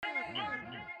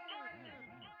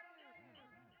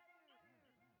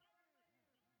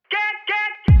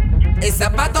El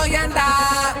Sabado ya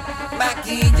anda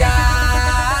maquillada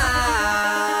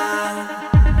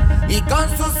y con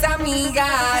sus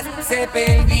amigas se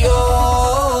perdió,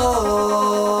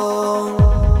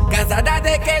 cansada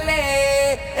de que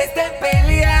le estén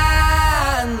peleando.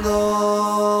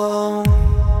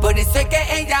 Por eso es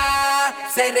que ella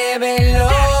se rebeló,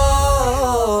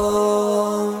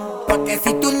 porque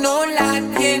si tú no la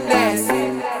atiendes,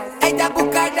 ella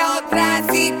buscará otra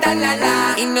cita,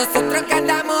 y nosotros que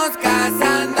andamos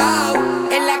cazando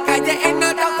en la calle en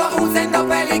otro conjunto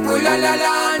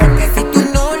película, porque si tú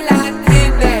no la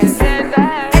atiendes,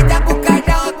 ella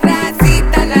buscará otra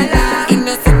cita, y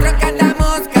nosotros que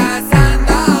andamos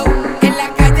cazando en la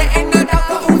calle en otro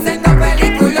conjunto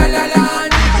película,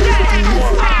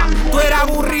 Tú eres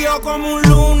aburrido como un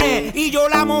lunes y yo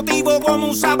la motivo como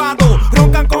un sábado.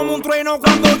 Roncan como un trueno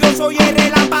cuando yo soy el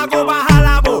relámpago. Baja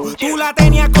la voz, tú la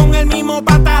tenías con el mismo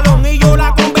pantalón y yo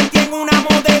la convertí en una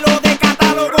modelo de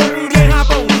catálogo. Un día en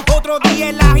Japón, otro día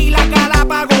en las Islas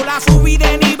Galápagos. La subí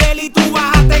de nivel y tú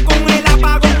bajaste con el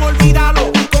apagón.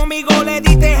 Olvídalo, conmigo le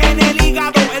diste en el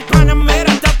hígado. El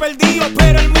Panamera está perdido,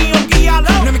 pero el mío guíalo.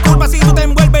 No es mi culpa si tú te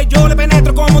envuelves, yo le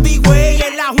penetro como TooWhite.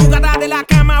 En la jugada de la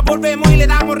cama volvemos y le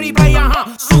damos replay, ajá.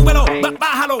 Súbelo,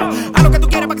 bájalo, a lo que tú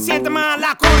quieras para que sientas más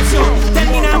la conexión.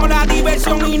 Terminamos la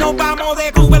diversión y nos vamos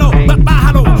de súbelo,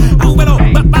 bájalo, súbelo,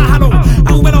 bájalo,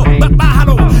 súbelo,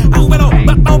 bájalo, súbelo,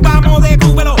 nos vamos de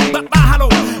súbelo, bájalo,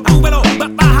 súbelo,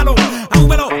 bájalo,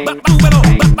 súbelo, súbelo,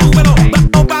 súbelo,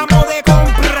 nos vamos de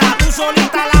compra. Tú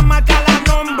solita la marca la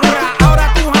nombra.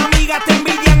 Ahora tus amigas te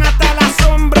envidian hasta la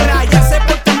sombra. Ya se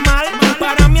portan mal,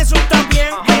 para mí eso está bien.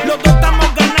 Los dos estamos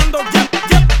ganando,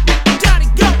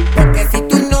 porque si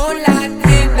tú no la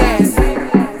atiendes,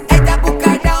 ella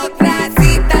buscará otra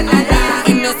cita,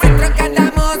 y nosotros que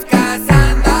andamos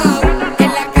cazando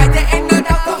en la calle en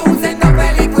otro conjunto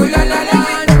película,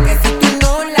 porque si tú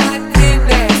no la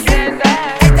atiendes,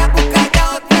 ella buscará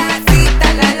otra cita,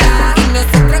 y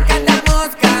nosotros que andamos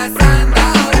cazando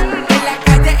en la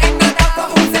calle en otro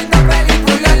conjunto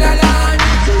película.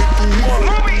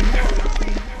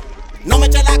 No me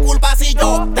eches la culpa si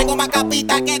yo tengo más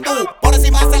capita que tú. Por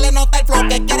encima se le nota el flow,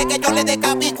 que quiere que yo le dé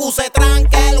capicu. Se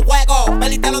tranque el juego,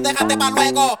 pelita lo dejaste pa'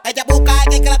 luego. Ella busca a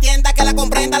alguien que la atienda, que la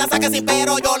comprenda, la saque sin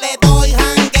pero. Yo le doy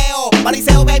jangueo,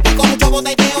 pariseo baby con mucho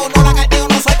botelleo. No la carteo,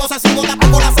 no soy posesivo,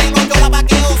 tampoco la celo. Yo la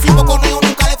vaqueo, sin boconeo,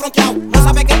 nunca le he fronteado. No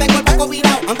sabe que tengo el banco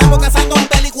virado, andamos cazando un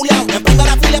peliculeado. En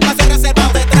primera fila espacio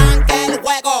reservado. Te tranque el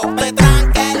juego, te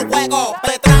tranque el juego,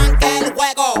 te tranque el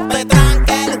juego, te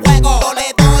tranque el juego. Yo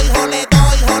le doy, yo le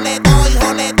doy, yo le doy,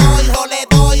 yo le doy, yo le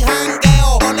doy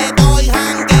jangueo, yo le doy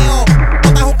jangueo. No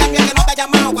estás un cambio que no te ha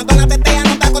llamado, cuando la tetea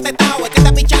no te ha contestado. Es que te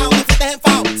ha pichado, te fuiste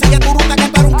enfado. Sigue tu ruta que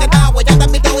para un quetao. Ella te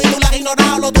admitió y tú la has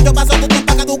ignorado. Lo tuyo pasó, tu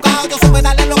tiempo ha caducado. Yo supe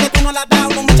darle lo que tú no le has dado.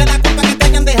 No me eches la culpa que te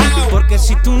hayan dejado. porque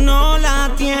si tú no la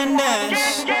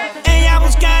atiendes, ella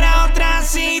buscará otra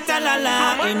cita,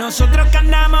 y nosotros que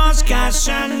andamos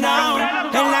cazando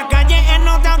en la calle en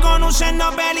nota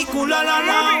conociendo película,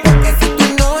 Porque si tú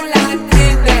no la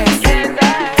atiendes,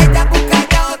 ella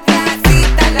buscará otra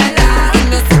cita, y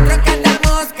nosotros que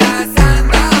andamos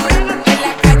cazando en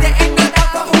la calle en otro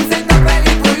conjunto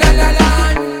película,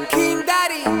 King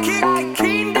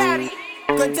Daddy,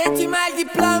 con Yankee y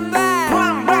Plan B,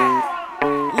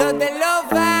 los de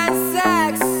Love and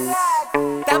Sex,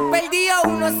 tan perdidos,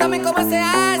 no saben cómo se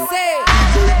hace.